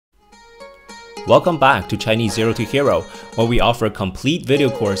Welcome back to Chinese Zero to Hero, where we offer complete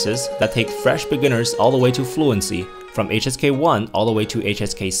video courses that take fresh beginners all the way to fluency, from HSK 1 all the way to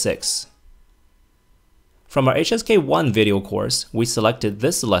HSK 6. From our HSK 1 video course, we selected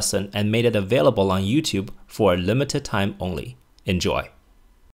this lesson and made it available on YouTube for a limited time only. Enjoy.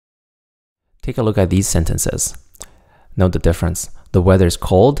 Take a look at these sentences. Note the difference. The weather is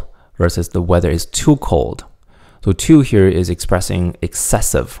cold versus the weather is too cold. So too here is expressing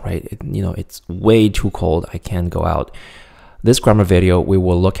excessive, right? It's way too cold. I can't go out. This grammar video, we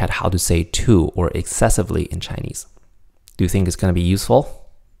will look at how to say too or excessively in Chinese. Do you think it's going to be useful?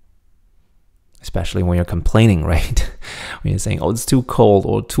 Especially when you're complaining, right? When you're saying, oh, it's too cold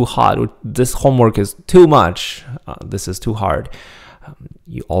or too hot, or this homework is too much, this is too hard.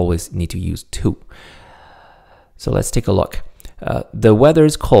 You always need to use too. So let's take a look. The weather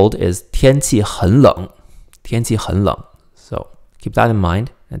is cold is 天气很冷. 天气很冷. So keep that in mind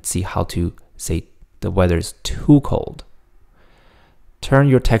and see how to say the weather is too cold. Turn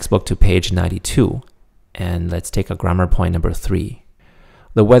your textbook to page 92 and let's take a grammar point number 3.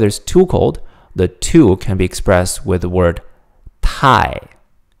 The weather is too cold. The too can be expressed with the word 太.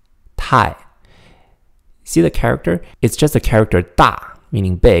 太. See the character? It's just the character 大,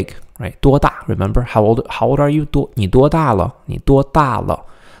 meaning big, right? 多大, remember? How old are you? 你多大了? 你多大了?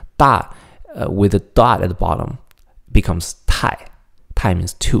 大 with a dot at the bottom becomes 太. 太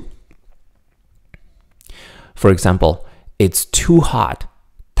means too. For example, it's too hot.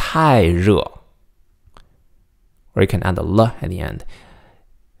 太热. Or you can add a l at the end.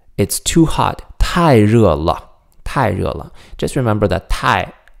 It's too hot. 太热了. 太热了. Just remember that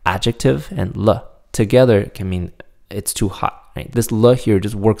太 adjective and l together can mean it's too hot. Right? This l here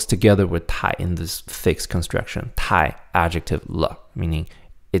just works together with 太 in this fixed construction. 太 adjective l meaning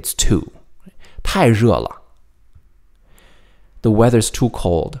it's too. 太热了. The weather's too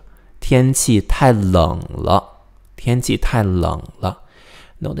cold. 天气太冷了. 天气太冷了.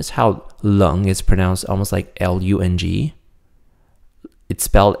 Notice how 冷 is pronounced almost like L-U-N-G. It's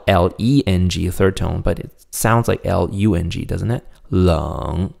spelled L-E-N-G, third tone, but it sounds like L-U-N-G, doesn't it?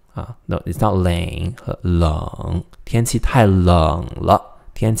 冷. No, it's not 冷. 冷. 天气太冷了.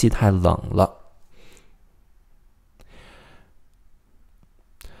 天气太冷了.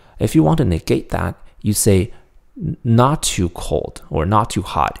 If you want to negate that, you say not too cold or not too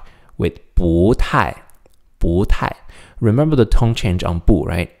hot with 不太. 不太. Remember the tone change on 不,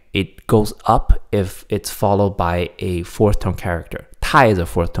 right? It goes up if it's followed by a fourth tone character. 太 is a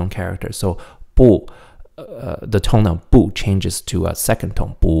fourth tone character, so 不, the tone of 不 changes to a second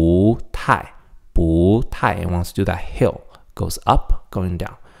tone. 不太. 不太. It wants to do that hill. Goes up, going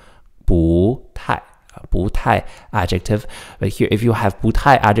down. 不太. 不太 adjective. But here, if you have 不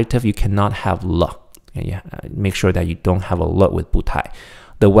太 adjective, you cannot have l. Make sure that you don't have a l with 不太.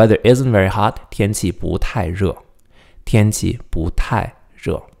 The weather isn't very hot. 天气不太热. 天气不太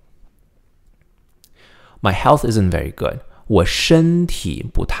热. My health isn't very good. 我身体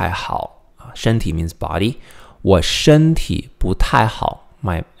不太好. 身体 means body. 我身体不太好.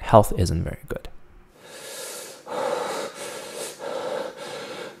 My health isn't very good.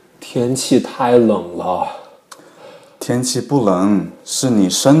 天气太冷了。天气不冷，是你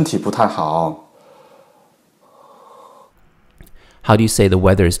身体不太好。How do you say the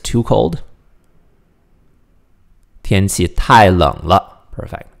weather is too cold? 天气太冷了.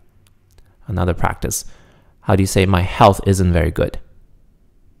 Perfect. Another practice. How do you say my health isn't very good?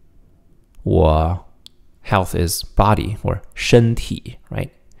 我 health is body or 身体, right?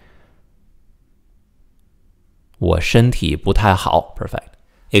 我身体不太好. Perfect.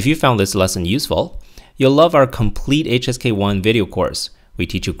 If you found this lesson useful, you'll love our complete HSK 1 video course. We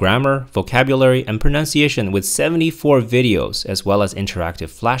teach you grammar, vocabulary, and pronunciation with 74 videos, as well as interactive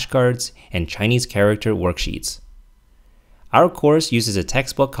flashcards and Chinese character worksheets. Our course uses a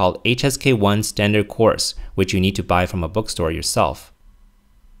textbook called HSK 1 Standard Course, which you need to buy from a bookstore yourself.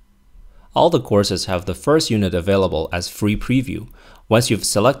 All the courses have the first unit available as free preview. Once you've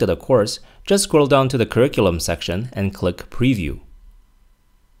selected a course, just scroll down to the curriculum section and click Preview.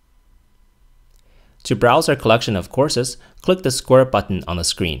 To browse our collection of courses, click the square button on the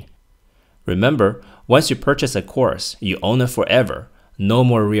screen. Remember, once you purchase a course, you own it forever. No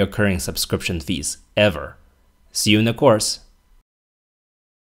more recurring subscription fees, ever. See you in the course.